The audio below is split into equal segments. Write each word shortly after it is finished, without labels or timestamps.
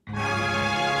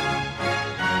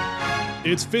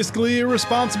It's Fiscally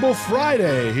Irresponsible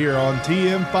Friday here on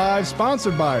TM5,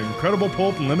 sponsored by Incredible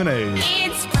Pulp Lemonade.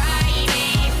 It's Friday.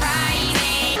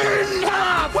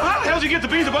 Well, how the hell did you get the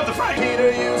beans above the fry?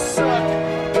 Peter, you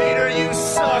suck. Peter, you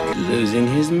suck. Losing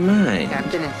his mind.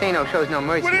 Captain Insano shows no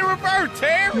mercy. What do you refer,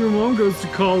 Tim? Your mom goes to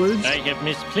college. I have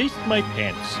misplaced my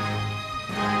pants.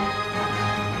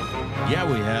 Yeah,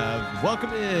 we have.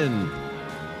 Welcome in.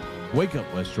 Wake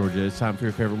up, West Georgia. It's time for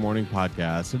your favorite morning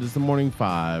podcast. It is the Morning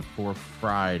Five for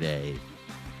Friday,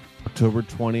 October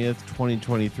 20th,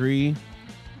 2023.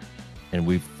 And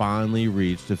we finally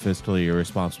reached a Fiscally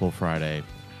Irresponsible Friday.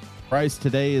 Bryce,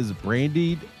 today is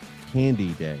Brandied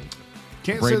Candy Day.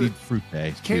 Brandied Fruit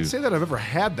Day. Can't say that I've ever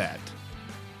had that.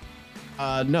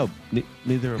 No,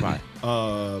 neither have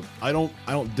I. I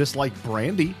don't dislike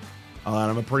brandy. And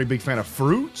I'm a pretty big fan of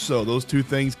fruit, so those two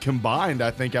things combined,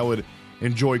 I think I would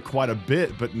enjoy quite a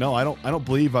bit. But no, I don't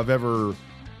believe I've ever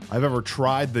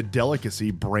tried the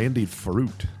delicacy brandied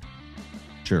fruit.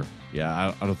 Sure.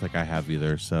 Yeah, I don't think I have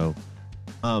either. So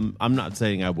I'm not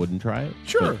saying I wouldn't try it.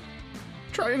 Sure.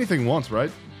 Try anything once, right?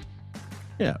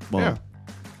 Yeah. Well, yeah.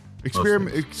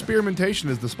 Experimentation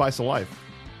is the spice of life.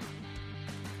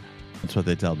 That's what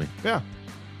they tell me. Yeah.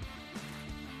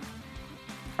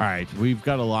 All right, we've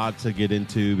got a lot to get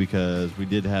into because we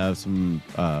did have some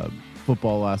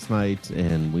football last night,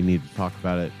 and we need to talk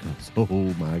about it. Oh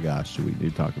my gosh, do we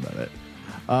need to talk about it?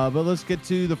 But let's get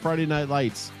to the Friday Night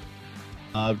Lights.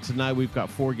 Tonight we've got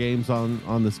 4 games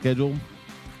on the schedule.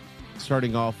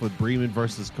 Starting off with Bremen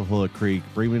versus Coahulla Creek.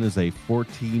 Bremen is a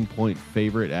 14-point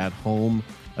favorite at home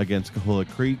against Coahulla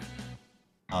Creek.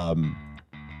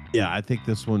 Yeah, I think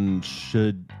this one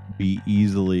should be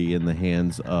easily in the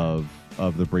hands of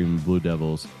the Bremen Blue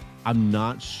Devils. I'm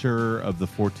not sure of the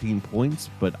 14 points,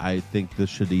 but I think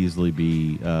this should easily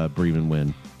be Bremen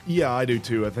win. Yeah, I do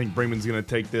too. I think Bremen's going to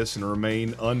take this and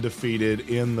remain undefeated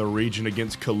in the region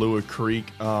against Coahulla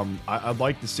Creek. I'd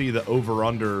like to see the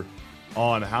over-under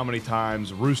on how many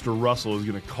times Rooster Russell is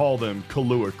going to call them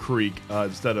Coahulla Creek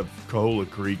instead of Coahulla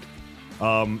Creek.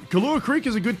 Coahulla Creek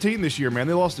is a good team this year, man.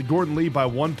 They lost to Gordon Lee by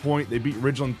 1 point. They beat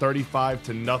Ridgeland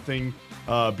 35-0.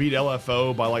 Beat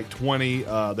LFO by like 20.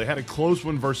 They had a close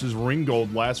one versus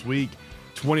Ringgold last week,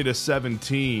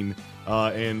 20-17.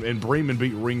 And Bremen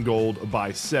beat Ringgold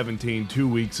by 17 2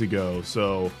 weeks ago.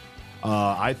 So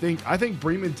I think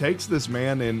Bremen takes this,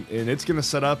 man, and it's going to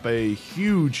set up a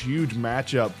huge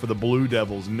matchup for the Blue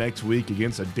Devils next week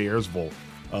against Adairsville.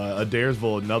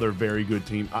 Adairsville, another very good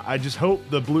team. I just hope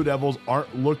the Blue Devils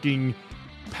aren't looking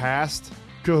past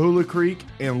Coahulla Creek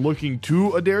and looking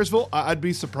to Adairsville. I'd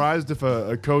be surprised if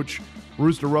a coach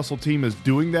Rooster Russell team is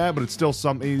doing that, but it's still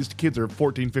something. These kids are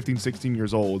 14, 15, 16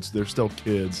 years old. They're still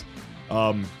kids.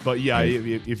 But yeah,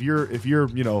 if you're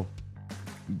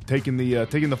taking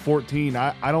the 14,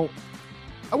 I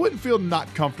wouldn't feel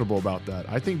not comfortable about that.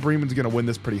 I think Bremen's going to win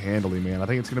this pretty handily, man. I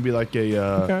think it's going to be like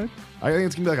I think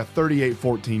it's going to be like a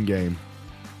 38-14 game.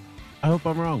 I hope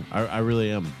I'm wrong. I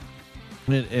really am.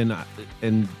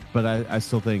 But I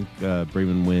still think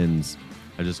Bremen wins.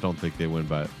 I just don't think they win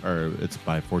it's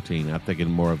by 14. I'm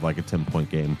thinking more of like a 10-point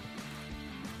game.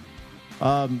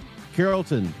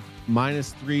 Carrollton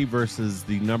 -3 versus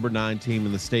the number 9 team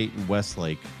in the state in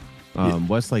Westlake.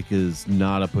 Westlake is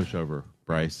not a pushover,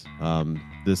 Bryce.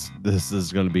 This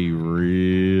is going to be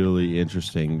really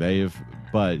interesting.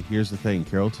 But here's the thing: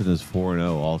 Carrollton is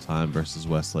 4-0 all time versus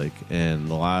Westlake, and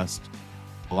the last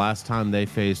time they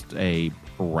faced a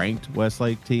ranked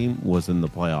Westlake team was in the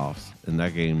playoffs, and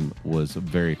that game was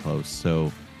very close.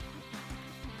 So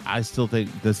I still think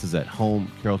this is at home.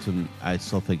 Carrollton, I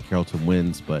still think Carrollton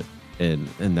wins, but and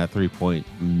that 3-point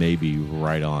may be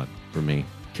right on for me.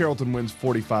 Carrollton wins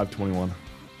 45-21.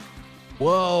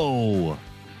 Whoa,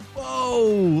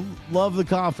 love the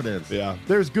confidence. Yeah,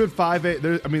 there's good 5A.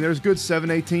 There's good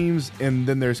 7A teams, and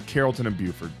then there's Carrollton and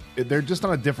Buford. They're just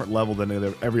on a different level than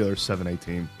every other 7A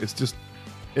team. It's just,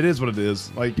 it is what it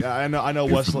is. Like I know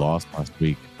Westlake lost last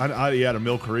week. To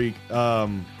Mill Creek.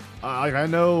 I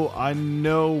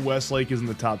know Westlake is in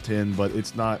the top 10, but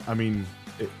it's not. I mean,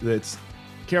 it's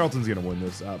Carrollton's gonna win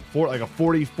this. For like a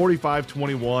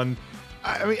 45-21.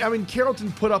 I mean,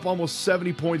 Carrollton put up almost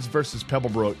 70 points versus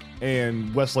Pebblebrook,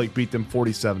 and Westlake beat them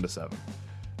 47-7.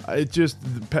 It just,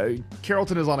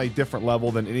 Carrollton is on a different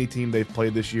level than any team they've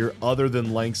played this year, other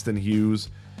than Langston Hughes.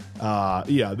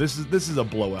 This is a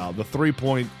blowout. The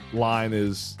 3-point line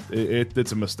it's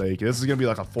a mistake. This is going to be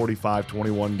like a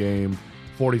 45-21 game,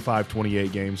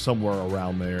 45-28 game, somewhere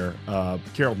around there.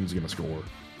 Carrollton's going to score.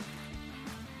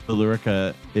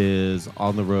 Billerica is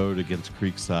on the road against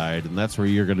Creekside, and that's where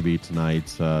you're going to be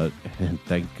tonight. And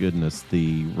thank goodness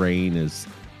the rain is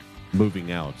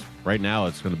moving out. Right now,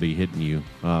 it's going to be hitting you.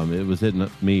 It was hitting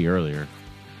me earlier,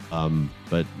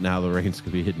 but now the rain's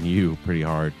going to be hitting you pretty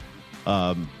hard.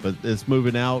 But it's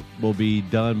moving out. Will be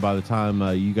done by the time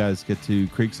you guys get to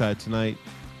Creekside tonight.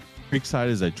 Creekside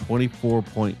is a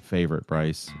 24-point favorite,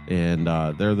 Bryce, and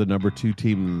they're the number 2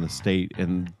 team in the state,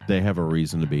 and they have a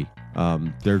reason to be.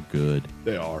 They're good.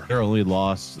 They are. Their only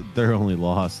loss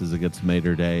is against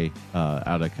Mater Day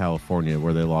out of California,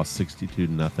 where they lost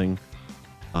 62-0.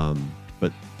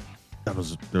 But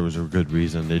there was a good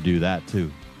reason to do that too.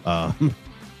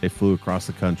 They flew across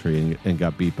the country and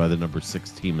got beat by the number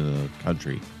 6 team in the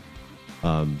country.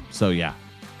 So yeah,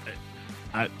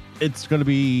 it's going to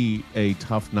be a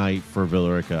tough night for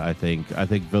Villarica. I think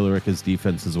Villarica's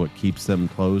defense is what keeps them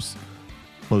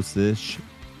close-ish.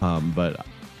 But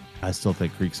I still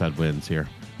think Creekside wins here.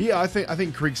 Yeah, I think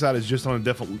Creekside is just on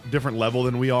a different level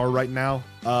than we are right now.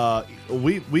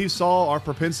 We saw our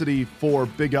propensity for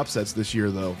big upsets this year,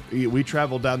 though. We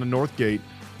traveled down to Northgate,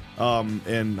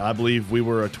 and I believe we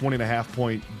were a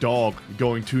 20.5-point dog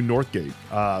going to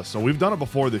Northgate. So we've done it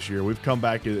before this year. We've come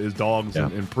back as dogs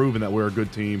and proven that we're a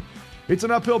good team. It's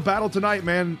an uphill battle tonight,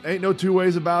 man. Ain't no two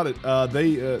ways about it.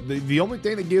 The only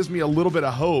thing that gives me a little bit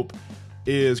of hope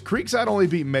is Creekside only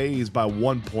beat Mays by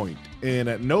 1 point. And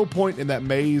at no point in that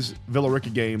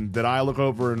Mays-Villarica game did I look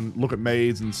over and look at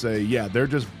Mays and say, yeah, they're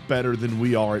just better than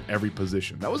we are at every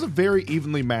position. That was a very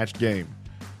evenly matched game.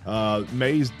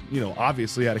 Mays,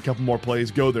 obviously had a couple more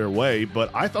plays go their way, but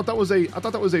I thought that was a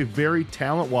very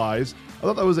talent-wise, I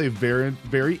thought that was a very,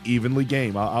 very evenly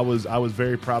game. I was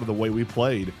very proud of the way we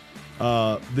played.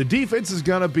 The defense is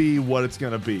going to be what it's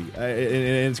going to be,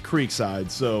 and it's Creekside,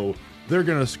 so they're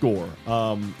going to score.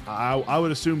 I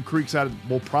would assume Creekside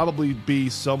will probably be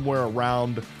somewhere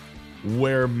around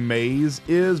where Mays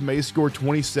is. Mays scored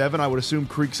 27. I would assume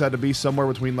Creekside to be somewhere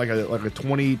between like a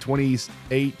 20,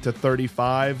 28 to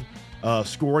 35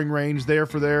 scoring range there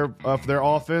for their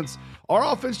offense.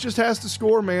 Our offense just has to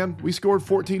score, man. We scored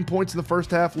 14 points in the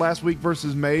first half last week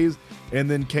versus Mays, and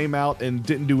then came out and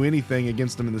didn't do anything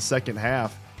against them in the second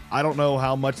half. I don't know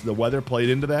how much the weather played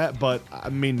into that, but I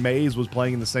mean, Mays was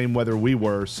playing in the same weather we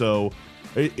were, so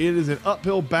it is an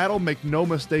uphill battle. Make no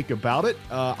mistake about it.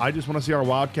 I just want to see our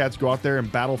Wildcats go out there and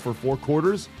battle for 4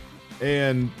 quarters,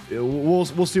 and we'll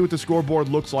see what the scoreboard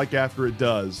looks like after it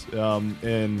does. No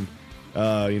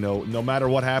matter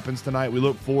what happens tonight, we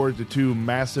look forward to 2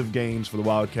 massive games for the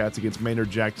Wildcats against Maynard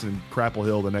Jackson and Crapple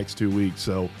Hill the next 2 weeks.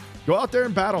 So go out there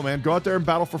and battle, man. Go out there and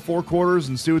battle for 4 quarters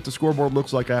and see what the scoreboard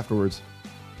looks like afterwards.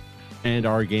 And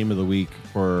our game of the week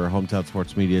for Hometown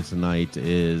Sports Media tonight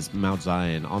is Mount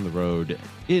Zion on the road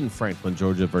in Franklin,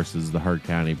 Georgia versus the Heard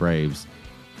County Braves.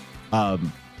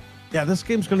 This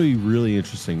game's going to be really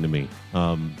interesting to me.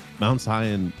 Mount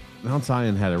Zion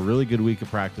had a really good week of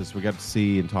practice. We got to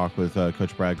see and talk with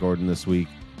Coach Brad Gordon this week.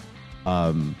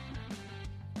 And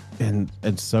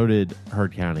so did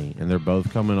Heard County. And they're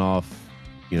both coming off,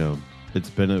 it's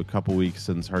been a couple weeks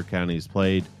since Heard County's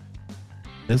played.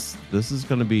 This is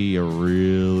going to be a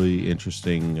really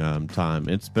interesting time.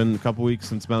 It's been a couple weeks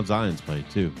since Mount Zion's played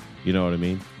too. You know what I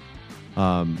mean?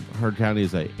 Heard County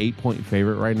is a 8-point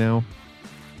favorite right now.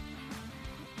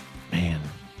 Man,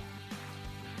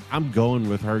 I'm going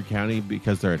with Heard County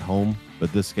because they're at home,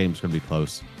 but this game's going to be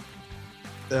close.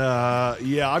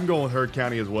 I'm going with Heard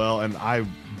County as well, and I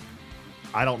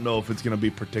don't know if it's going to be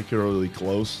particularly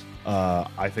close.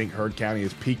 I think Heard County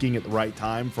is peaking at the right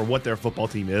time for what their football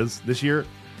team is this year.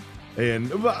 And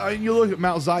you look at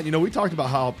Mount Zion, we talked about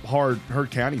how hard Heard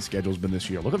County's schedule's been this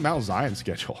year. Look at Mount Zion's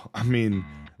schedule. I mean,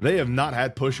 they have not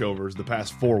had pushovers the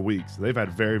past 4 weeks. They've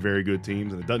had very, very good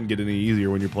teams, and it doesn't get any easier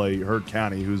when you play Heard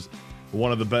County, who's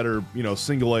one of the better,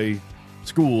 single-A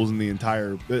schools in the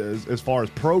entire, as far as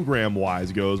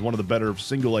program-wise goes, one of the better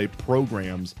single-A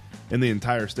programs in the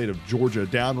entire state of Georgia.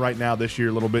 Down right now this year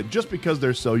a little bit, just because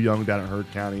they're so young down at Heard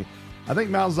County. I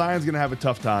think Mount Zion's going to have a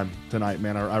tough time tonight,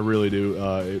 man. I really do.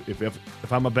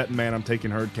 If I'm a betting man, I'm taking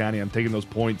Heard County. I'm taking those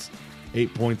points,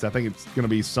 8 points. I think it's going to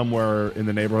be somewhere in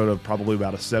the neighborhood of probably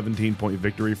about a 17-point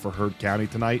victory for Heard County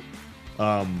tonight.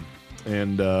 I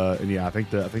think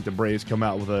the Braves come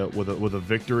out with a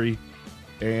victory,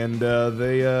 and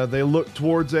they look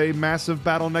towards a massive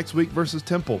battle next week versus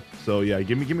Temple. So yeah,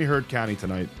 give me Heard County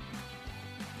tonight.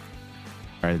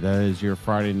 All right, that is your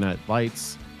Friday Night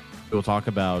Lights. We'll talk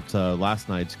about last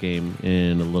night's game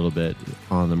in a little bit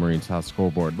on the Marine South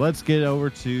Scoreboard. Let's get over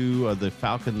to the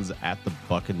Falcons at the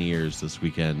Buccaneers this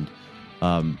weekend.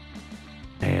 Man,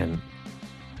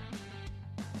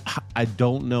 I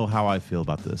don't know how I feel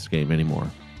about this game anymore.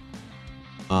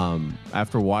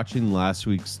 After watching last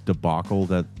week's debacle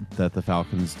that the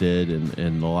Falcons did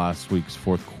and the last week's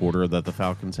fourth quarter that the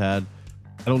Falcons had,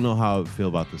 I don't know how I feel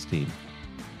about this team.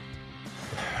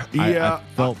 I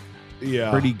felt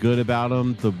pretty good about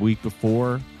them the week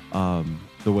before,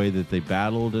 the way that they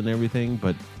battled and everything,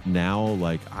 but now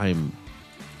like I'm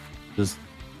just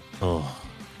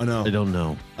I know. I don't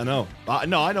know. I know. I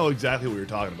know exactly what you're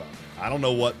talking about, man. I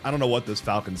don't know what this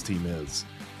Falcons team is.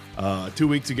 2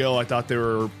 weeks ago, I thought they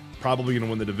were probably going to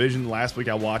win the division. Last week,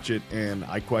 I watched it, and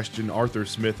I questioned Arthur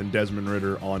Smith and Desmond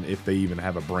Ridder on if they even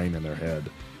have a brain in their head.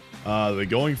 The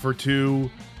going for two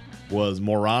was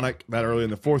moronic that early in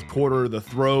the fourth quarter. The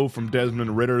throw from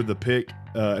Desmond Ridder, the pick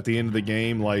at the end of the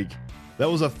game, like that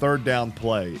was a third down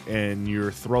play, and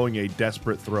you're throwing a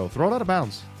desperate throw. Throw it out of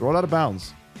bounds. Throw it out of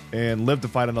bounds and live to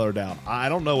fight another down. I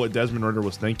don't know what Desmond Ridder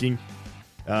was thinking.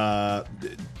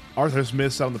 Arthur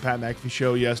Smith said on the Pat McAfee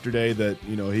show yesterday that,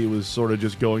 you know, he was sort of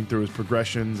just going through his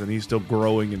progressions and he's still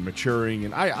growing and maturing.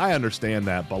 And I understand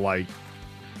that, but like,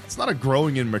 it's not a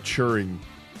growing and maturing.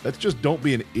 That's just don't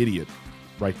be an idiot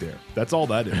right there. That's all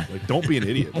that is. Like, don't be an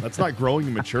idiot. That's not growing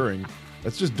and maturing.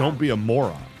 That's just don't be a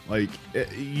moron. Like,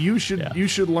 you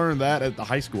should learn that at the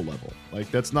high school level.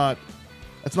 Like, that's not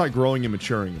growing and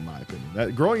maturing, in my opinion.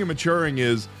 That growing and maturing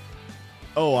is,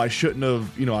 oh, I should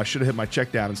have hit my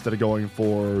check down instead of going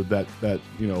for that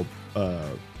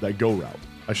go route.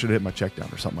 I should have hit my check down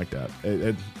or something like that.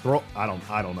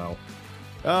 I don't know.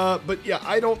 But yeah,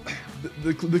 I don't.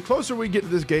 The closer we get to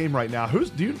this game right now,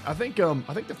 I think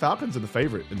the Falcons are the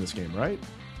favorite in this game, right?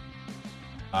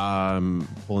 I'm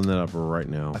pulling that up right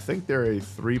now. I think they're a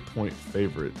 3-point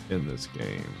favorite in this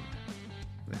game.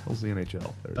 The hell's the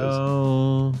NHL? There it is.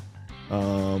 Oh.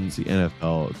 It's the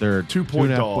NFL. They're a 2.5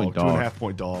 point dog. 2.5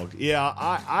 point dog. Yeah,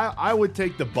 I would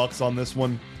take the Bucks on this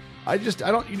one. You just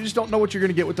don't know what you're going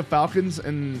to get with the Falcons,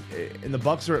 and the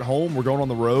Bucks are at home. We're going on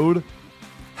the road.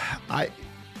 I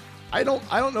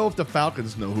don't know if the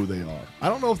Falcons know who they are. I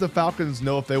don't know if the Falcons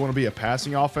know if they want to be a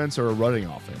passing offense or a running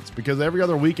offense, because every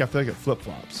other week I feel like it flip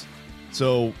flops.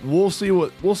 So we'll see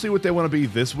what they want to be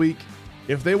this week.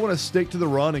 If they want to stick to the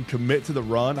run and commit to the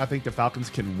run, I think the Falcons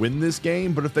can win this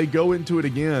game. But if they go into it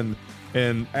again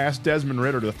and ask Desmond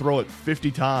Ridder to throw it 50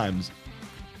 times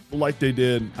like they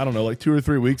did, I don't know, like 2 or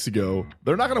 3 weeks ago,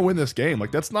 they're not going to win this game.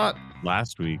 Like, that's not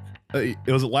last week.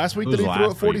 Was it last week that he threw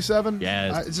it 47?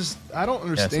 Yeah. I don't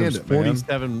understand it,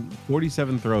 man.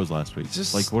 47 throws last week.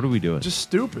 Just like, what are we doing? Just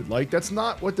stupid. Like, that's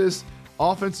not what this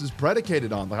offense is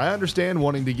predicated on. Like, I understand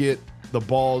wanting to get the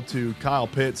ball to Kyle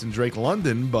Pitts and Drake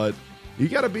London, but you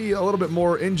got to be a little bit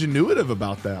more ingenuitive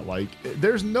about that. Like,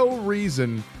 there's no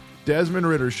reason Desmond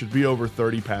Ridder should be over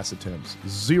 30 pass attempts.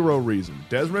 Zero reason.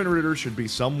 Desmond Ridder should be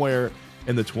somewhere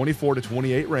in the 24 to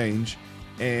 28 range,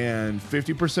 and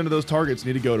 50% of those targets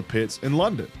need to go to Pitts and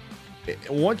London.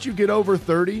 Once you get over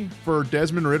 30 for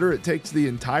Desmond Ridder, it takes the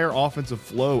entire offensive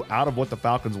flow out of what the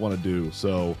Falcons want to do.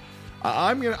 So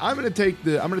I'm gonna take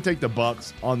the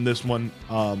Bucks on this one.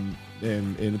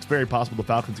 And it's very possible the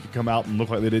Falcons could come out and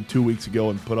look like they did 2 weeks ago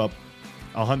and put up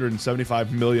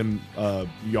 175 million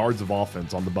yards of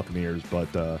offense on the Buccaneers.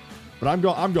 But I'm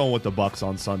going with the Bucks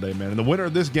on Sunday, man. And the winner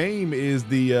of this game is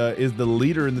the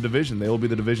leader in the division. They will be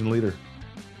the division leader.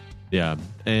 Yeah,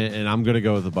 and I'm going to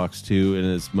go with the Bucks too. And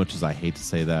as much as I hate to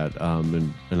say that,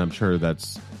 and I'm sure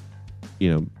that's,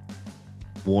 you know,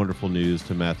 wonderful news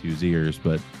to Matthew's ears,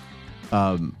 but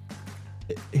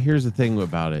here's the thing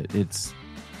about it: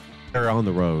 they're on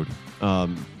the road.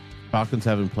 Falcons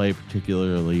haven't played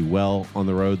particularly well on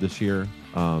the road this year.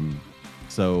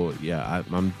 So yeah,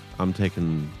 I'm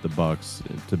taking the Bucks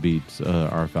to beat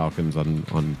our Falcons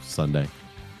on Sunday.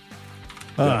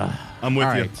 I'm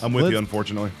with you. I'm with you,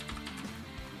 unfortunately.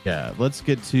 Yeah, let's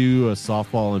get to a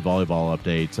softball and volleyball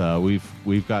update.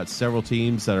 We've got several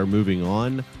teams that are moving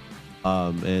on,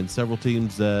 and several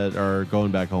teams that are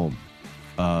going back home.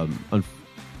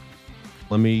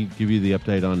 Let me give you the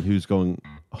update on who's going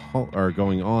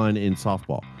on in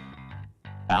softball.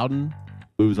 Bowden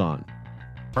moves on.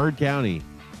 Heard County,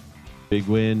 big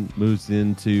win, moves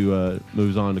on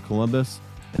to Columbus,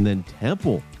 and then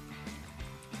Temple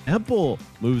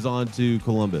moves on to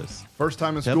Columbus. First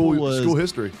time in school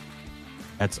history.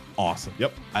 That's awesome.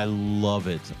 Yep. I love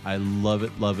it. I love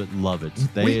it.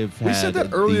 We said that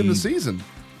early in the season.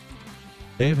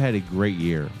 They've had a great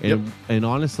year. And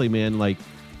honestly, man, like,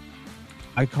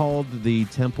 I called the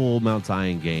Temple Mount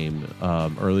Zion game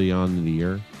early on in the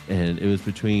year, and it was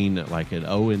between like an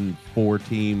 0-4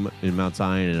 team in Mount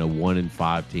Zion and a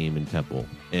 1-5 team in Temple.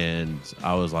 And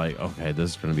I was like, okay, this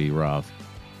is going to be rough.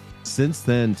 Since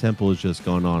then, Temple has just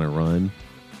gone on a run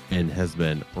and has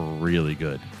been really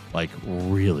good, like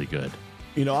really good.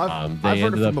 You know, I've heard it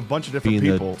ended from up a bunch of different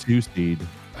being people. the 2 seed.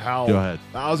 How Go ahead.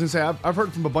 I was gonna say I've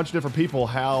heard from a bunch of different people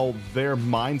how their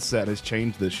mindset has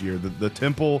changed this year. The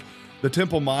Temple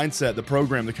mindset, the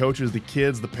program, the coaches, the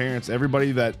kids, the parents,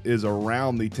 everybody that is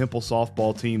around the Temple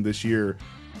softball team this year.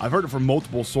 I've heard it from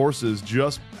multiple sources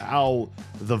just how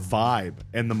the vibe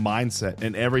and the mindset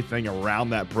and everything around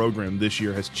that program this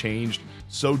year has changed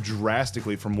so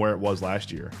drastically from where it was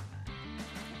last year.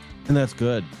 And that's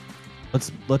good.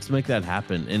 Let's make that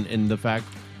happen. And the fact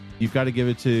you've got to give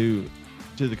it to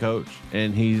the coach,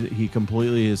 and he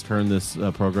completely has turned this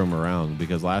program around,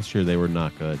 because last year they were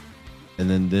not good, and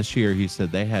then this year he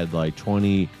said they had like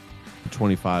 20 to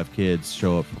 25 kids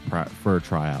show up for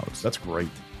tryouts. That's great.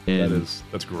 And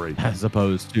that's great. As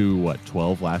opposed to what,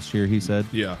 12 last year, he said.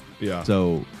 Yeah.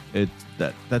 So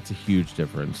that's a huge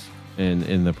difference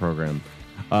in the program.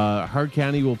 Hard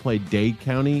County will play Dade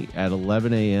County at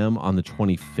 11 a.m. on the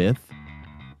 25th.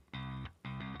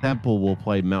 Temple will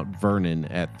play Mount Vernon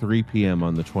at 3 p.m.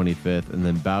 on the 25th, and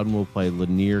then Bowden will play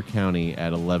Lanier County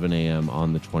at 11 a.m.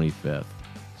 on the 25th.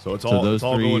 So those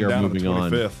three going are down moving on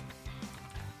the 25th. on.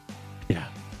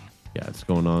 Yeah, it's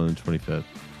going on the 25th.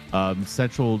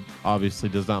 Central obviously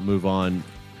does not move on.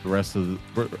 The rest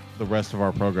of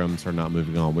our programs are not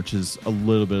moving on, which is a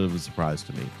little bit of a surprise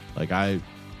to me. Like I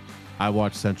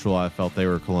watched Central, I felt they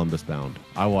were Columbus bound.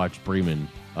 I watched Bremen,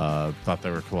 thought they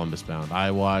were Columbus bound.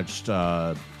 I watched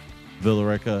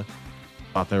Villarica,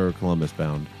 thought they were Columbus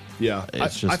bound. Yeah, I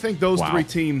think those three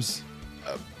teams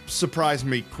surprised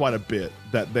me quite a bit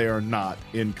that they are not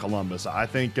in Columbus. I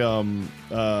think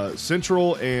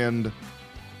Central and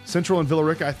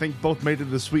Villarica, I think, both made it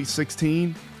to the Sweet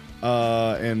 16,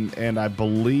 and I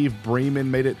believe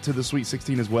Bremen made it to the Sweet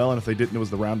 16 as well. And if they didn't, it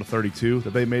was the round of 32 that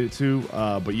they made it to.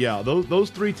 But yeah, those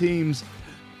three teams.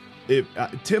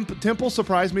 Temple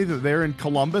surprised me that they're in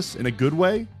Columbus in a good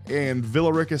way, and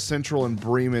Villarica, Central, and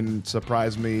Bremen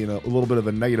surprised me in a little bit of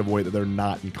a negative way that they're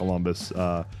not in Columbus.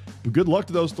 Good luck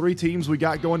to those three teams we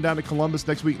got going down to Columbus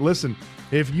next week. Listen,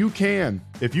 if you can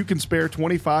spare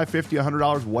 $25, $50,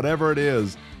 $100, whatever it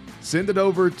is, send it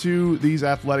over to these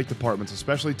athletic departments,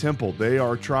 especially Temple. They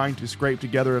are trying to scrape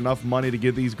together enough money to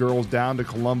get these girls down to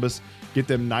Columbus, get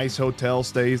them nice hotel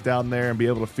stays down there, and be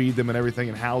able to feed them and everything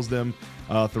and house them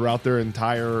throughout their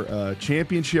entire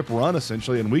championship run,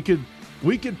 essentially. And we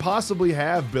could possibly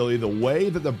have, Billy, the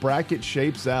way that the bracket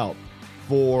shapes out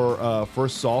for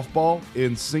softball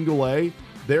in single A,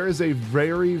 there is a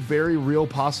very, very real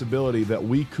possibility that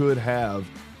we could have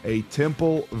a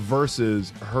Temple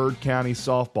versus Heard County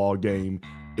softball game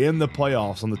in the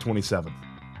playoffs on the 27th.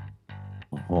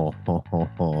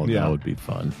 That would be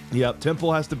fun. Yep,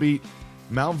 Temple has to beat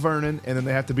Mount Vernon, and then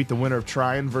they have to beat the winner of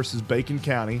Tryon versus Bacon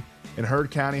County, and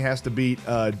Heard County has to beat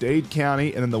Dade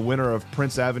County, and then the winner of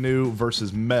Prince Avenue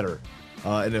versus Metter.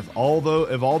 And if all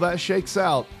that shakes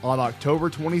out on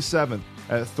October 27th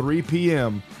at 3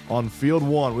 p.m. on Field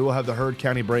 1, we will have the Heard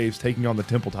County Braves taking on the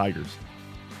Temple Tigers.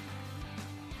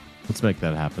 Let's make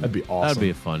that happen. That'd be awesome. That'd be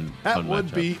a fun would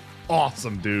matchup. be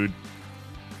awesome, dude.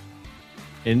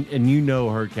 And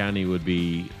Heard County would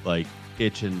be like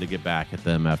itching to get back at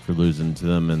them after losing to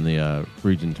them in the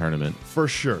region tournament. For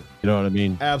sure. You know what I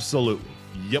mean? Absolutely.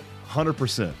 Yep.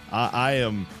 100%. I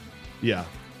am. Yeah.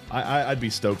 I'd be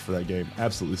stoked for that game.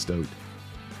 Absolutely stoked.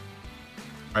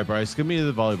 All right, Bryce, give me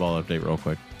the volleyball update real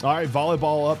quick. All right,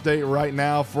 volleyball update right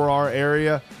now for our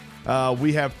area.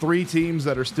 We have three teams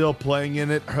that are still playing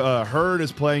in it. Heard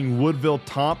is playing Woodville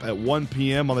Tomp at 1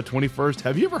 p.m. on the 21st.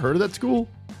 Have you ever heard of that school?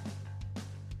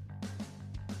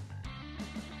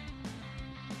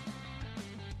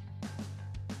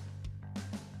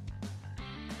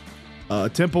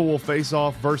 Temple will face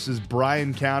off versus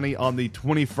Bryan County on the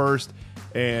 21st,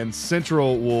 and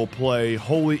Central will play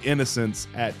Holy Innocents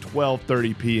at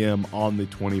 12:30 p.m. on the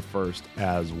 21st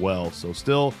as well. So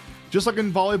still, just like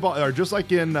in volleyball, or just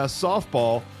like in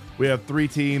softball, we have three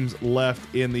teams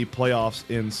left in the playoffs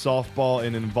in softball,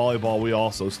 and in volleyball, we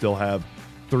also still have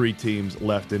three teams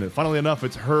left in it. Funnily enough,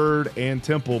 it's Heard and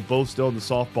Temple both still in the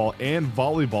softball and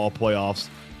volleyball playoffs.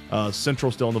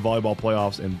 Central still in the volleyball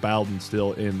playoffs, and Bowden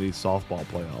still in the softball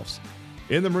playoffs.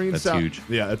 In the Marine South, huge.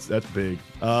 Yeah, that's big.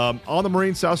 On the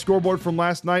Marine South scoreboard from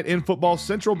last night in football,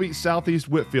 Central beat Southeast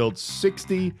Whitfield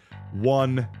 61-0.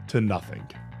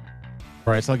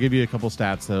 Bryce, I'll give you a couple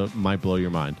stats that might blow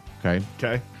your mind.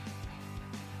 Okay.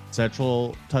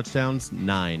 Central touchdowns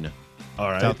 9.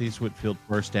 All right. Southeast Whitfield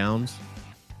first downs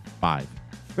 5.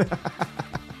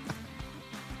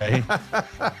 Okay.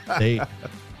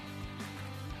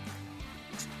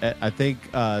 I think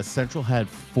Central had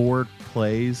 4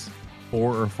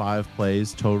 or 5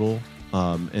 plays total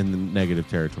in the negative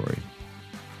territory.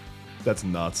 That's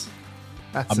nuts.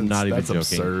 I'm not even joking.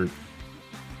 Absurd.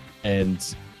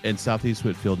 And Southeast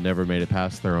Whitfield never made it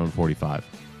past their own 45.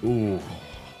 Ooh,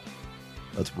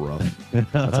 that's rough.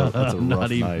 That's a rough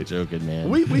not even night. Joking, man.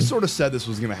 We sort of said this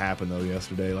was going to happen though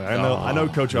yesterday. Like I know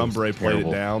Coach Umbre played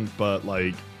it down, but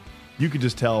like you could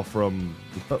just tell from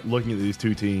looking at these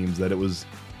two teams that it was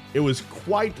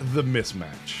quite the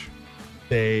mismatch.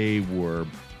 They were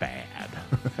bad.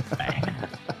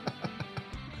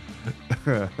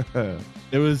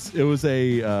 It was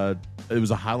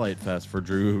a highlight fest for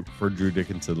Drew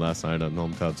Dickinson last night on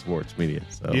Hometown Sports Media.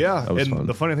 So yeah, that was and fun.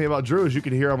 the funny thing about Drew is you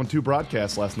could hear him on 2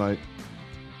 broadcasts last night.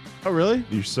 Oh, really?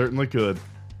 You certainly could.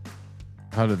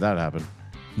 How did that happen?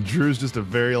 Drew's just a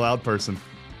very loud person.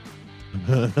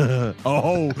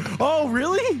 Oh,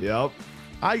 really? Yep.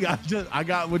 I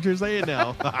got what you're saying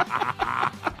now.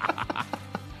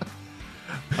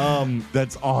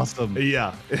 That's awesome.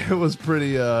 Yeah, it was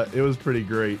pretty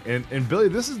great. And Billy,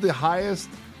 this is the highest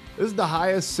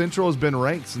Central has been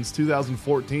ranked since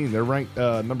 2014. They're ranked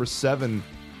number 7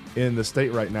 in the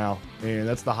state right now, and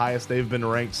that's the highest they've been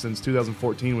ranked since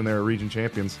 2014 when they were region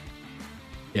champions.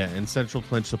 Yeah, and Central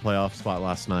clinched the playoff spot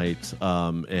last night.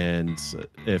 And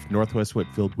if Northwest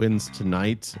Whitfield wins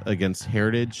tonight against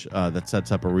Heritage, that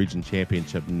sets up a region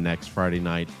championship next Friday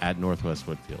night at Northwest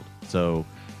Whitfield. So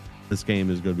this game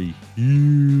is going to be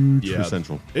huge for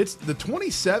Central. It's the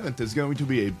 27th is going to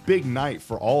be a big night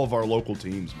for all of our local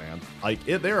teams, man.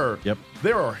 There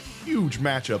are huge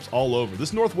matchups all over.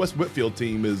 This Northwest Whitfield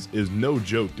team is no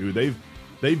joke, dude.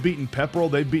 They've beaten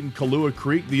Pepperell, they've beaten Kahlua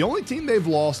Creek. The only team they've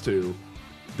lost to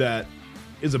that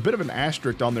is a bit of an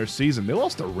asterisk on their season, they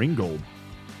lost to Ringgold,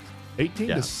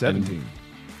 18-17.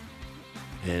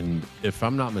 And if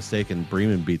I'm not mistaken,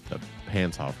 Bremen beat the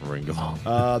pants off of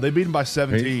Ringgold. They beat them by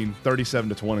 17,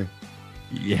 37-20.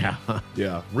 Yeah.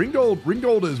 Yeah. Ringgold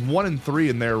is 1-3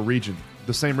 in their region,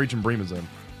 the same region Bremen's in.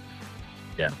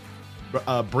 Yeah.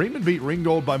 Bremen beat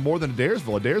Ringgold by more than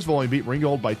Adairsville. Adairsville only beat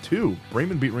Ringgold by 2.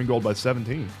 Bremen beat Ringgold by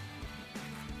 17.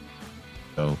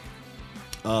 Oh.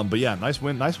 But yeah, nice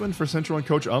win for Central and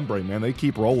Coach Umbre, man. They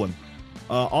keep rolling.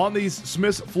 On these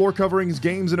Smith's Floor Coverings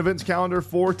games and events calendar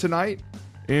for tonight,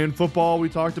 in football, we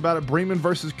talked about it. Bremen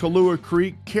versus Kahlua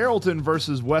Creek, Carrollton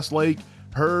versus Westlake,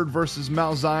 Hurd versus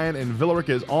Mount Zion, and Villarica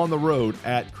is on the road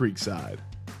at Creekside.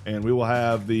 And we will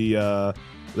have the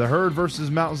Hurd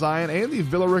versus Mount Zion and the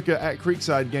Villarica at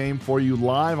Creekside game for you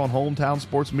live on Hometown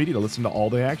Sports Media to listen to all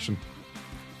the action.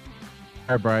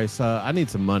 All right, Bryce, I need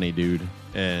some money, dude.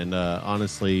 And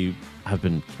honestly, I've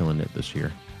been killing it this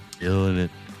year. Killing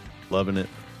it. Loving it.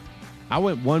 I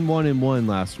went 1-1-1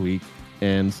 last week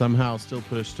and somehow still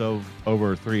pushed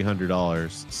over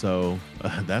 $300. So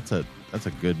that's a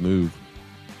good move.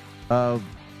 How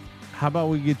about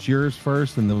we get yours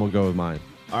first and then we'll go with mine?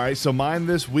 All right, so mine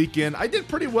this weekend, I did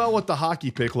pretty well with the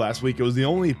hockey pick last week. It was the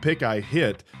only pick I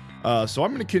hit. So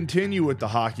I'm going to continue with the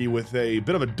hockey with a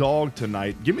bit of a dog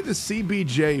tonight. Give me the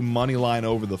CBJ money line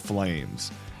over the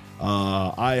Flames.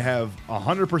 I have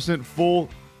 100% full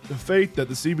faith that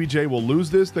the CBJ will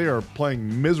lose this. They are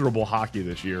playing miserable hockey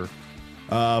this year.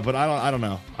 But I don't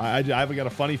know. I've got a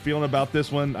funny feeling about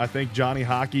this one. I think Johnny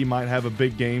Hockey might have a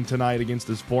big game tonight against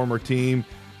his former team.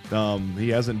 He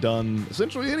hasn't done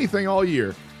essentially anything all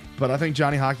year. But I think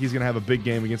Johnny Hockey is going to have a big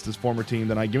game against his former team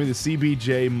tonight. Give me the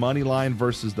CBJ money line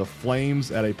versus the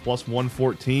Flames at a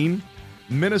 +114.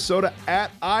 Minnesota at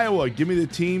Iowa. Give me the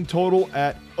team total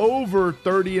at over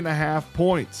 30.5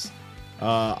 points.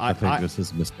 I think this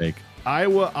is a mistake.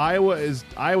 Iowa's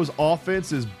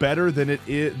offense is better than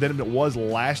it was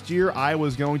last year.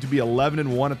 Iowa's going to be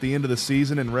 11-1 at the end of the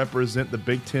season and represent the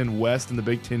Big Ten West in the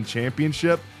Big Ten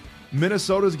Championship.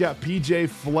 Minnesota's got PJ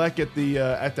Fleck at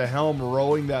the helm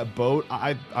rowing that boat.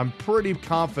 I'm pretty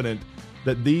confident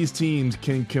that these teams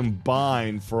can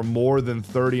combine for more than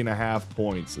 30.5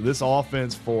 points. This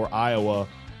offense for Iowa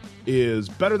is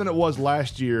better than it was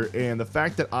last year, and the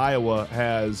fact that Iowa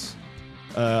has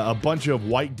a bunch of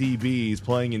white DBs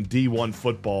playing in D1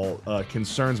 football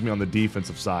concerns me on the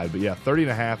defensive side. But yeah,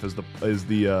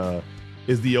 30.5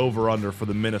 is the over-under for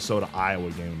the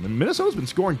Minnesota-Iowa game. And Minnesota's been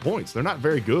scoring points. They're not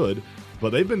very good,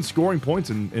 but they've been scoring points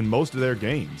in most of their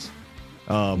games.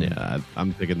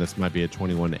 I'm thinking this might be a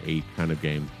 21-8 kind of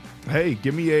game. Hey,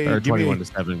 give me a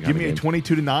 21-7. Give me a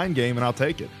 22-9 game, and I'll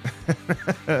take it.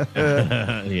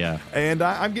 Yeah. And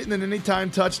I'm getting an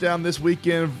anytime touchdown this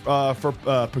weekend for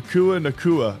Pakua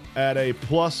Nakua at a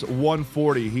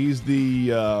 +140. He's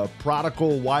the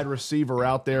prodigal wide receiver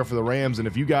out there for the Rams, and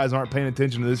if you guys aren't paying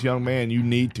attention to this young man, you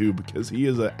need to, because he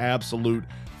is an absolute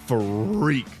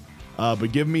freak.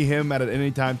 But give me him at an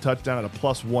anytime touchdown at a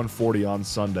 +140 on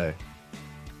Sunday.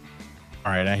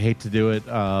 All right, I hate to do it,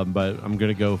 but I'm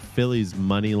going to go Phillies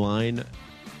money line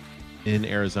in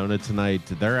Arizona tonight.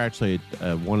 They're actually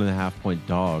a 1.5-point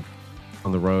dog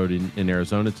on the road in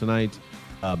Arizona tonight,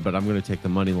 but I'm going to take the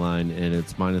money line, and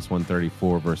it's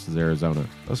 -134 versus Arizona.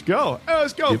 Let's go. Hey,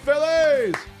 let's go,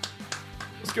 Phillies.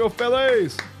 Let's go,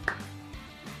 Phillies.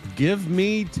 Give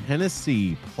me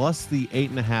Tennessee plus the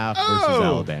 8.5 versus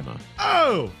Alabama.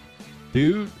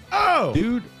 Dude.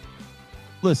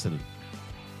 Listen,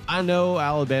 I know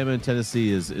Alabama and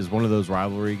Tennessee is one of those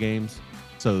rivalry games.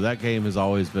 So that game has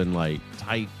always been like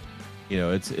tight. You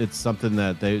know, it's something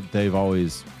that they've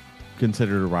always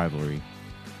considered a rivalry.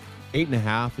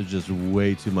 8.5 is just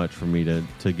way too much for me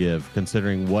to give,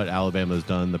 considering what Alabama's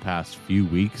done the past few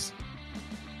weeks.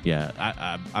 Yeah,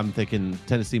 I'm thinking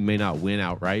Tennessee may not win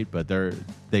outright, but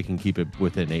they can keep it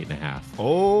within 8.5.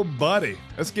 Oh, buddy,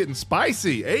 that's getting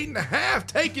spicy. 8.5,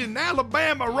 taking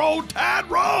Alabama. Roll Tide,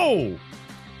 roll.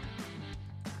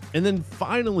 And then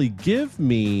finally, give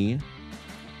me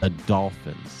the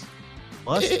Dolphins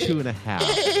plus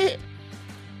 2.5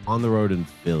 on the road in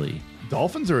Philly.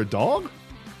 Dolphins are a dog?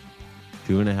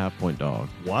 2.5-point dog.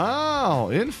 Wow,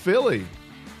 in Philly.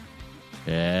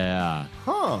 Yeah.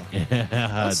 Huh. Yeah,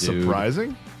 that's dude.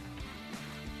 surprising.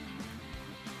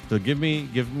 So give me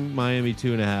Miami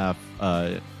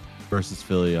 2.5 versus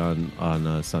Philly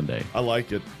on Sunday. I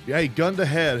like it. Hey, gun to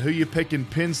head. Who you picking?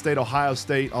 Penn State, Ohio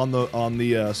State on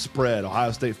the spread.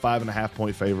 Ohio State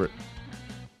 5.5-point favorite.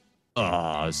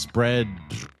 Spread.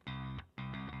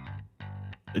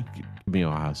 Give me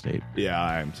Ohio State. Yeah,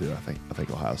 I am too. I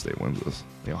think Ohio State wins this.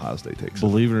 I think Ohio State takes it.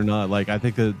 Believe it or not, like I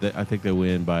think they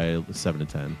win by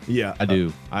 7-10. Yeah, I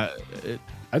do.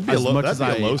 That'd be a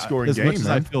low scoring game. As much as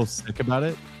I feel sick about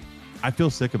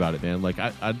it, man. Like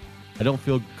I don't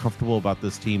feel comfortable about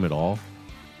this team at all.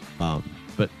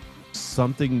 But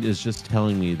something is just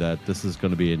telling me that this is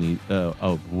going to be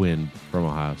a win from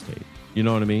Ohio State. You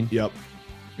know what I mean? Yep.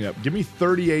 Give me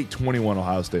 38-21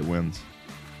 Ohio State wins.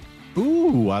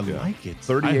 Ooh, I like it.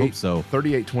 38, I hope so.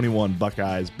 38-21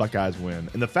 Buckeyes win.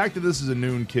 And the fact that this is a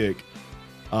noon kick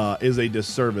is a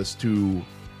disservice to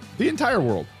the entire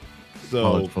world. So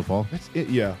college football?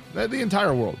 The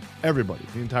entire world. Everybody.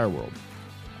 The entire world.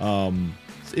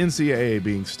 It's NCAA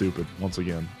being stupid once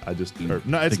again. It's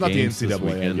not the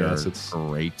NCAA. I guess it's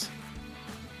great.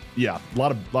 Yeah, a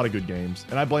lot of good games.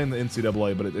 And I blame the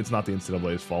NCAA, but it's not the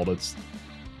NCAA's fault. It's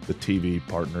the TV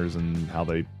partners and how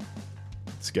they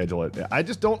schedule it. I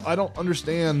don't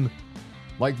understand,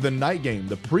 like, the night game,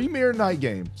 the premier night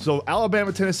game. So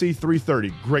Alabama, Tennessee,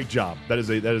 3:30. Great job. That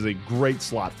is a great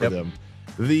slot for them.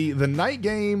 The night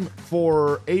game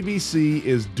for ABC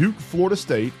is Duke, Florida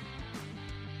State.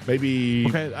 Maybe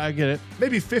okay, I get it.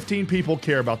 Maybe 15 people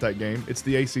care about that game. It's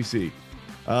the ACC.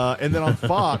 And then on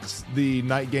Fox, the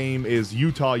night game is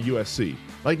Utah, USC.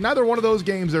 Like, neither one of those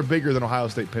games are bigger than Ohio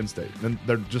State, Penn State. And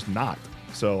they're just not.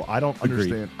 So I don't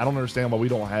understand. I don't understand why we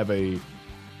don't have a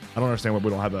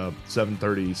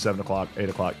 7:30, 7 o'clock, 8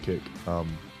 o'clock kick.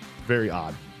 Very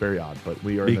odd. But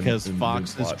we are because in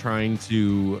Fox is trying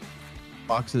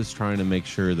to make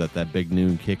sure that big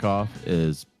noon kickoff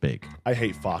is big. I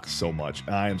hate Fox so much.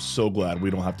 I am so glad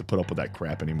we don't have to put up with that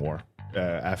crap anymore.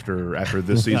 After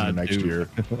this season and next year.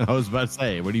 I was about to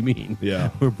say, what do you mean? Yeah.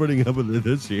 We're putting up with it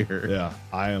this year. Yeah.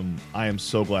 I am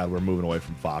so glad we're moving away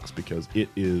from Fox because it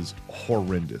is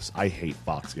horrendous. I hate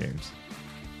Fox games.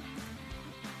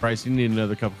 Bryce, you need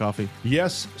another cup of coffee?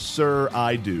 Yes, sir,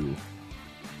 I do.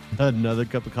 Another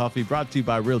cup of coffee brought to you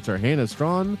by Realtor Hannah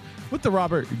Strawn with the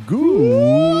Robert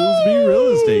Goolsby Real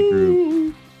Estate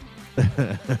Group.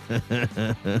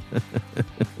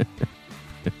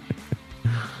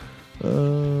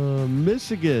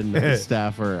 Michigan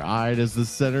staffer eyed as the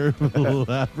center of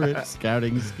elaborate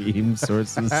scouting scheme,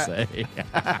 sources say.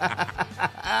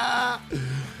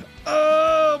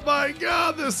 Oh my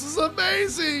God, this is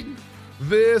amazing.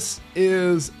 This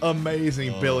is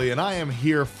amazing, Billy, and I am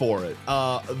here for it.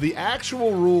 The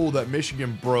actual rule that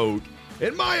Michigan broke,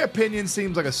 in my opinion,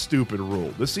 seems like a stupid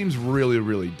rule. This seems really,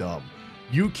 really dumb.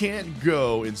 You can't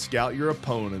go and scout your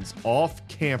opponents off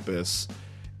campus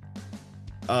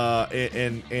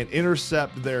and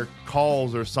intercept their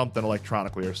calls or something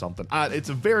electronically or something. It's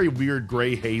a very weird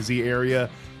gray hazy area,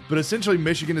 but essentially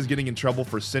Michigan is getting in trouble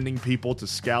for sending people to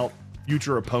scout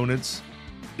future opponents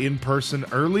in person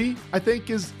early, I think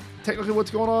is technically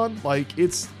what's going on. Like,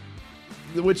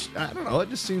 which I don't know, it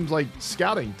just seems like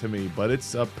scouting to me, but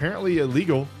it's apparently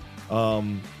illegal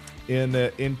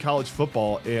in college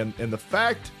football, and the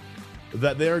fact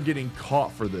that they're getting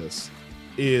caught for this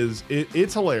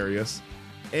it's hilarious.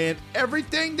 And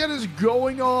everything that is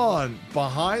going on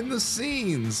behind the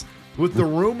scenes with the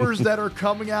rumors that are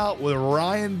coming out with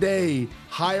Ryan Day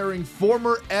hiring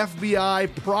former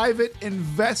FBI private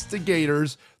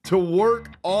investigators to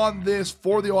work on this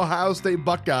for the Ohio State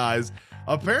Buckeyes.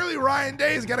 Apparently Ryan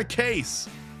Day's got a case,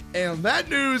 and that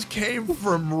news came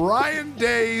from Ryan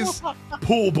Day's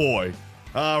pool boy.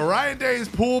 Ryan Day's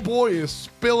pool boy is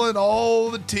spilling all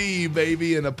the tea,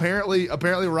 baby, and apparently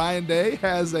Ryan Day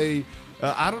has a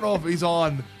I don't know if he's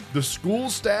on the school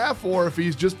staff or if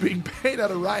he's just being paid out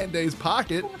of Ryan Day's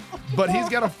pocket, but he's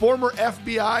got a former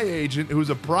FBI agent who's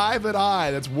a private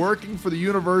eye that's working for the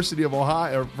University of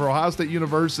Ohio, or for Ohio State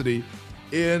University,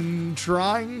 in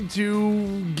trying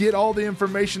to get all the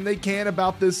information they can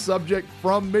about this subject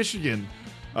from Michigan.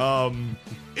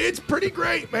 It's pretty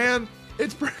great, man.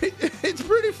 It's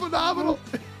pretty phenomenal.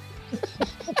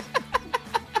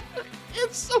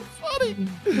 It's so funny.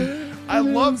 I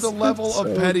love the level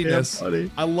of pettiness.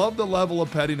 I love the level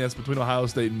of pettiness between Ohio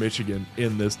State and Michigan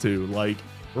in this too. Like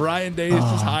Ryan Day is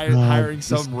just hiring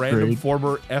some random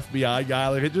former FBI guy.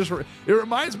 Like it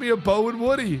reminds me of Bo and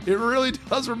Woody. It really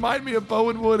does remind me of Bo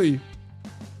and Woody.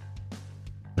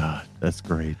 God, that's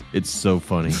great. It's so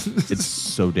funny. It's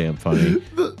so damn funny.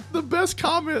 The best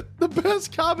comment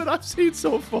I've seen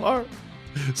so far.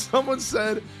 Someone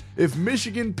said, if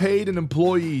Michigan paid an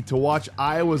employee to watch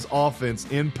Iowa's offense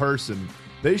in person,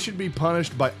 they should be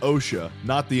punished by OSHA,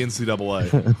 not the NCAA.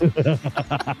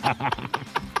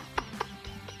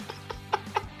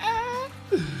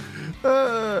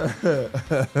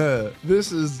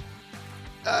 This is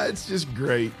it's just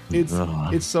great.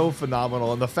 It's so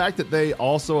phenomenal. And the fact that they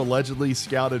also allegedly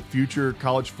scouted future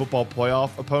college football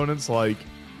playoff opponents, like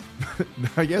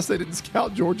I guess they didn't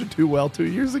scout Georgia too well 2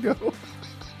 years ago.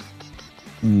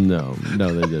 No,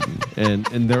 they didn't. And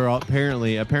they're all,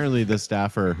 apparently the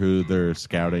staffer who they're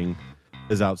scouting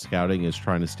is out scouting is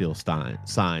trying to steal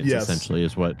signs. Yes. Essentially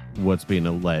is what's being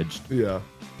alleged. Yeah.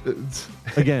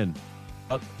 Again,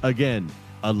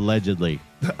 allegedly.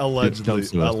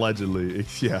 Allegedly.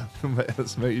 Yeah.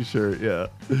 Let's make sure. Yeah.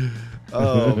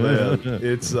 Oh man.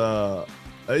 It's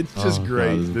just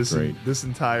great. This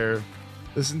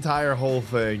entire whole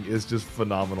thing is just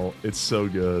phenomenal. It's so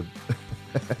good.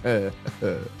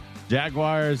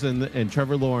 Jaguars and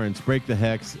Trevor Lawrence break the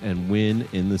hex and win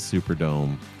in the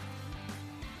Superdome.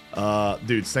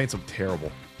 Dude, Saints look terrible.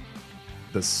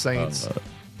 The Saints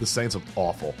looked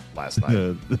awful last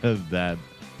night. that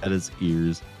is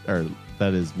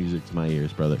music to my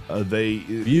ears, brother.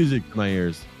 Music to my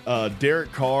ears.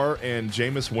 Derek Carr and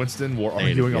Jameis Winston were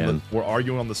arguing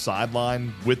on the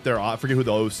sideline with their, I forget who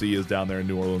the OC is down there in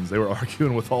New Orleans. They were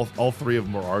arguing with all three of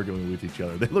them were arguing with each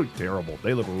other. They look terrible.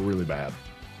 They look really bad.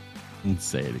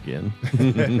 Say it again.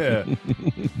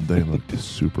 They look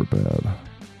super bad.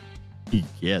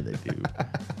 Yeah, they do.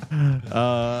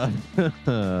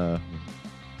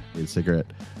 Need a cigarette.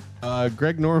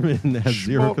 Greg Norman has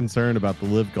zero concern about the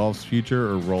Live Golf's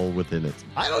future or role within it.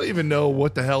 I don't even know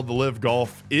what the hell the Live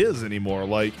Golf is anymore.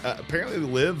 Like, apparently the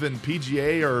Live and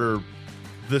PGA are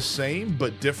the same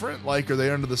but different. Like, are they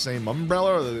under the same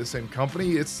umbrella? Are they the same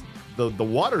company? It's the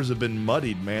waters have been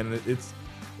muddied, man. And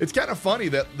it's kind of funny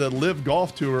that the Live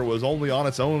Golf Tour was only on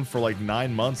its own for like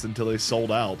 9 months until they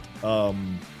sold out.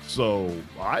 So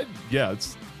I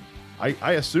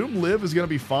assume Live is going to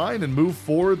be fine and move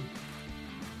forward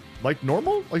like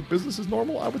normal, like business is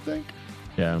normal, I would think.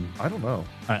 Yeah. I don't know.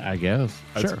 I guess.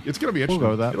 Sure. It's going to be interesting. We'll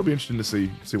go with that. It'll be interesting to see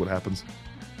what happens.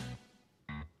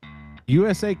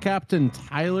 USA captain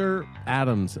Tyler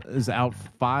Adams is out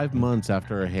 5 months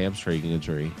after a hamstring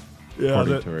injury. Yeah,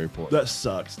 according to a report. That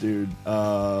sucks, dude.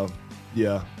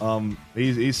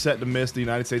 He's set to miss the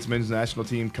United States men's national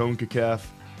team CONCACAF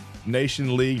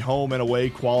Nation League home and away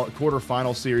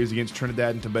quarterfinal series against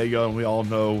Trinidad and Tobago, and we all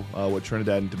know what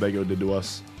Trinidad and Tobago did to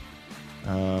us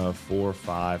 5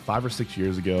 or 6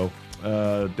 years ago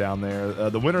down there.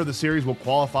 The winner of the series will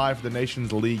qualify for the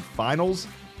Nations League finals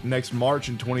next March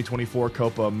in 2024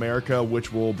 Copa America,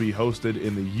 which will be hosted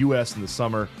in the U.S. in the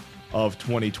summer of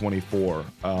 2024.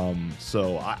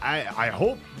 So I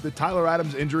hope the Tyler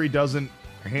Adams injury doesn't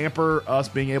hamper us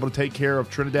being able to take care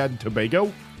of Trinidad and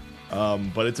Tobago.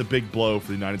 But it's a big blow for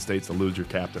the United States to lose your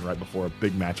captain right before a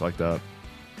big match like that.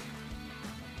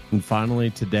 And finally,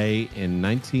 today in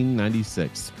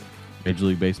 1996, Major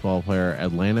League Baseball player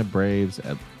Atlanta Braves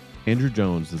Andrew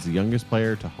Jones is the youngest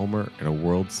player to homer in a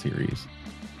World Series.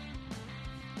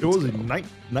 It was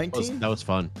 19? That was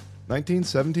fun. 19,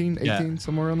 17, 18, yeah.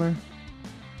 Somewhere around there.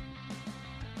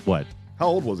 What? How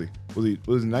old was he?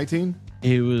 Was he 19?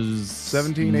 He was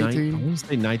 17, 18? I want to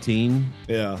say 19.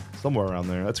 Yeah, somewhere around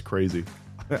there. That's crazy.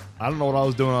 I don't know what I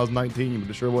was doing when I was 19, but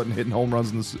it sure wasn't hitting home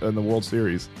runs in the World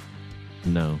Series.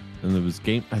 No, and it was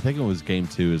game. I think it was game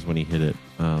 2 is when he hit it.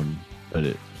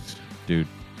 But dude,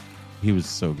 he was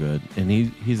so good, and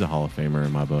he's a Hall of Famer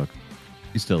in my book.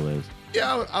 He still is.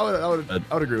 Yeah, I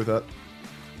would agree with that.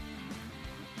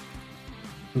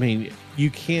 I mean,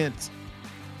 you can't.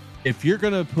 If you're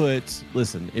gonna put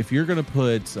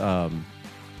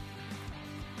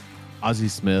Ozzie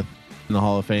Smith in the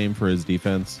Hall of Fame for his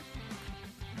defense,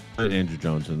 put Andrew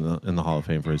Jones in the Hall of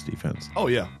Fame for his defense. Oh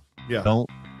yeah.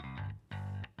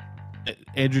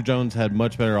 Andrew Jones had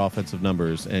much better offensive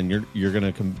numbers, and you're going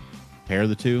to compare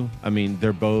the two. I mean,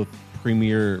 they're both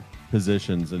premier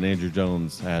positions, and Andrew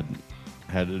Jones had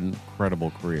an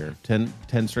incredible career. 10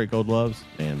 straight Gold Gloves,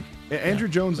 man. Andrew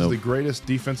Jones is the greatest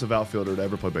defensive outfielder to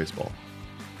ever play baseball.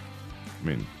 I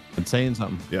mean, I'm saying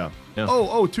something. Yeah.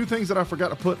 Oh, 2 things that I forgot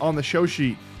to put on the show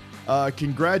sheet.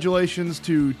 Congratulations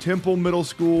to Temple Middle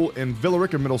School and Villa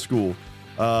Rica Middle School.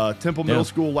 Temple Middle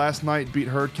School last night beat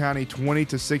Heard County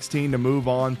 20-16 to move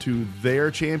on to their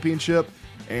championship,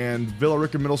 and Villa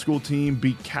Rica Middle School team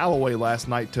beat Callaway last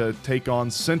night to take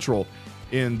on Central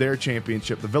in their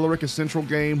championship. The Villa Rica Central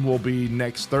game will be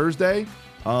next Thursday,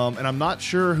 and I'm not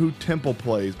sure who Temple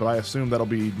plays, but I assume that'll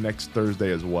be next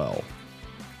Thursday as well.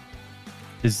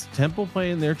 Is Temple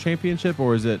playing their championship,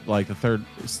 or is it like the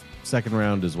second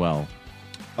round as well?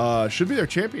 Should be their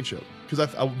championship.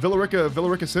 Because Villa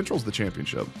Rica Central's the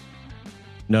championship.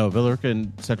 No, Villa Rica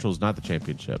Central's not the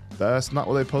championship. That's not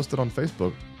what they posted on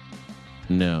Facebook.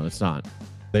 No, it's not.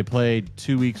 They played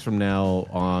 2 weeks from now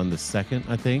on the 2nd,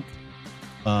 I think.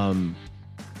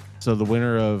 So the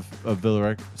winner of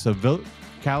Villa Rica. So Villa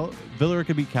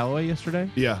Rica beat Callaway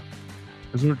yesterday? Yeah.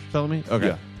 Is that what you're telling me? Okay.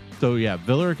 Yeah. So yeah,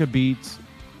 Villa Rica beats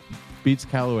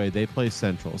Callaway. They play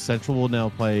Central. Central will now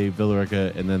play Villa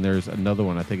Rica, and then there's another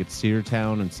one. I think it's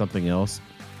Cedartown and something else.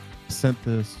 I sent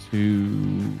this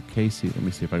to Casey. Let me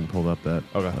see if I can pull up that.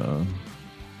 Okay.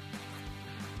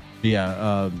 He,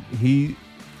 I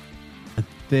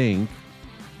think,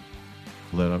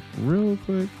 let up real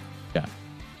quick. Yeah.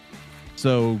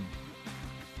 So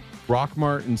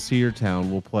Rockmart and Cedartown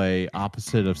will play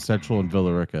opposite of Central and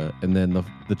Villa Rica, and then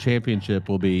the championship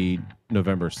will be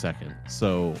November 2nd.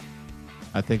 So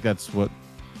I think that's what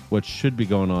should be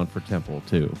going on for Temple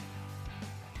too.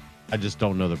 I just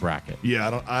don't know the bracket.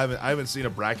 Yeah, I haven't seen a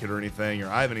bracket or anything, or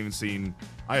I haven't even seen.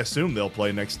 I assume they'll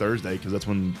play next Thursday because that's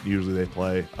when usually they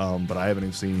play. But I haven't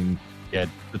even seen. Yeah,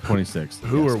 the 26th.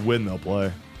 Who or when they'll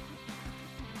play.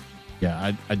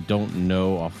 Yeah, I don't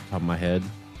know off the top of my head.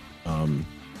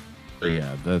 But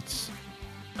yeah,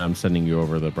 I'm sending you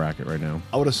over the bracket right now.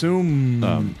 I would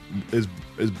assume is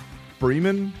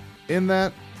Bremen in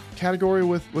that category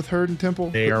with Heard and Temple?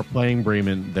 They are playing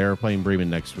Bremen. They're playing Bremen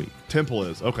next week. Temple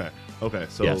is okay.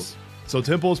 So yes. So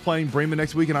Temple is playing Bremen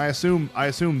next week, and I assume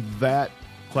that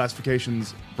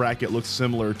classifications bracket looks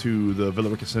similar to the Villa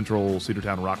Rica Central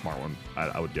Cedartown Rockmart one.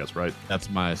 I would guess, right? That's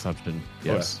my assumption.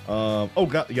 Yes.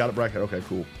 Okay. Got it bracket. Okay,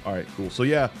 cool. All right, cool. So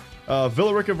yeah,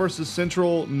 Villa Rica versus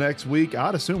Central next week.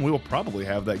 I'd assume we will probably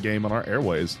have that game on our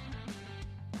airways.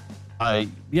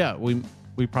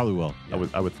 We probably will. Yeah.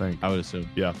 I would think. I would assume.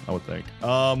 Yeah, I would think.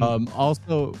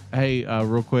 Also, hey,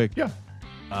 real quick. Yeah.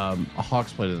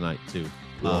 Hawks play tonight too.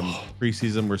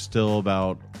 Preseason, we're still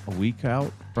about a week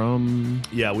out from.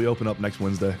 Yeah, we open up next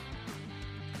Wednesday.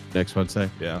 Next Wednesday.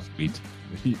 Yeah. Sweet.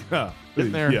 Yeah.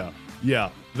 Getting there. Yeah.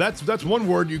 That's one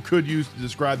word you could use to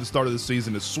describe the start of the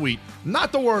season as sweet.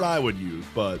 Not the word I would use,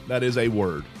 but that is a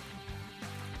word.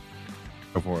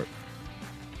 Go for it.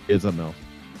 It's something else.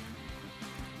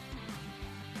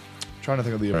 Trying to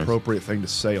think of the appropriate thing to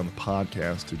say on the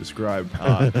podcast to describe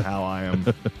how I am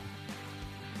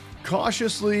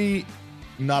cautiously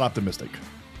not optimistic.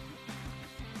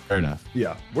 Fair enough.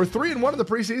 Yeah. We're 3-1 in the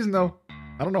preseason, though.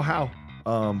 I don't know how,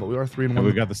 but we are 3-1. And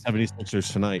we got the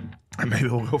 76ers tonight. Maybe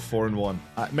we'll go 4-1.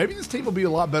 Maybe this team will be a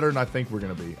lot better than I think we're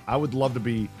going to be. I would love to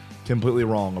be completely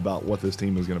wrong about what this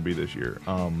team is going to be this year.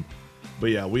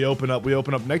 But yeah, we open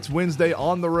up next Wednesday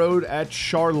on the road at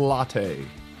Charlotte.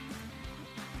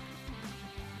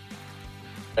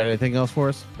 Anything else for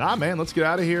us? Nah, man, let's get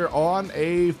out of here on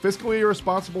a fiscally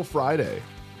irresponsible Friday.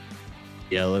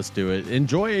 Yeah, let's do it.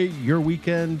 Enjoy your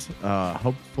weekend.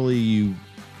 Hopefully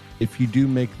if you do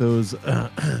make those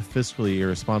fiscally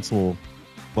irresponsible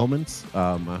moments,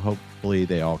 hopefully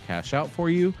they all cash out for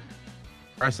you.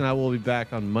 Bryce and I will be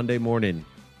back on Monday morning.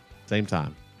 Same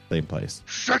time, same place.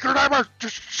 Shake your neighbors!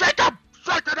 Just shake them!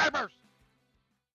 Shake your neighbors!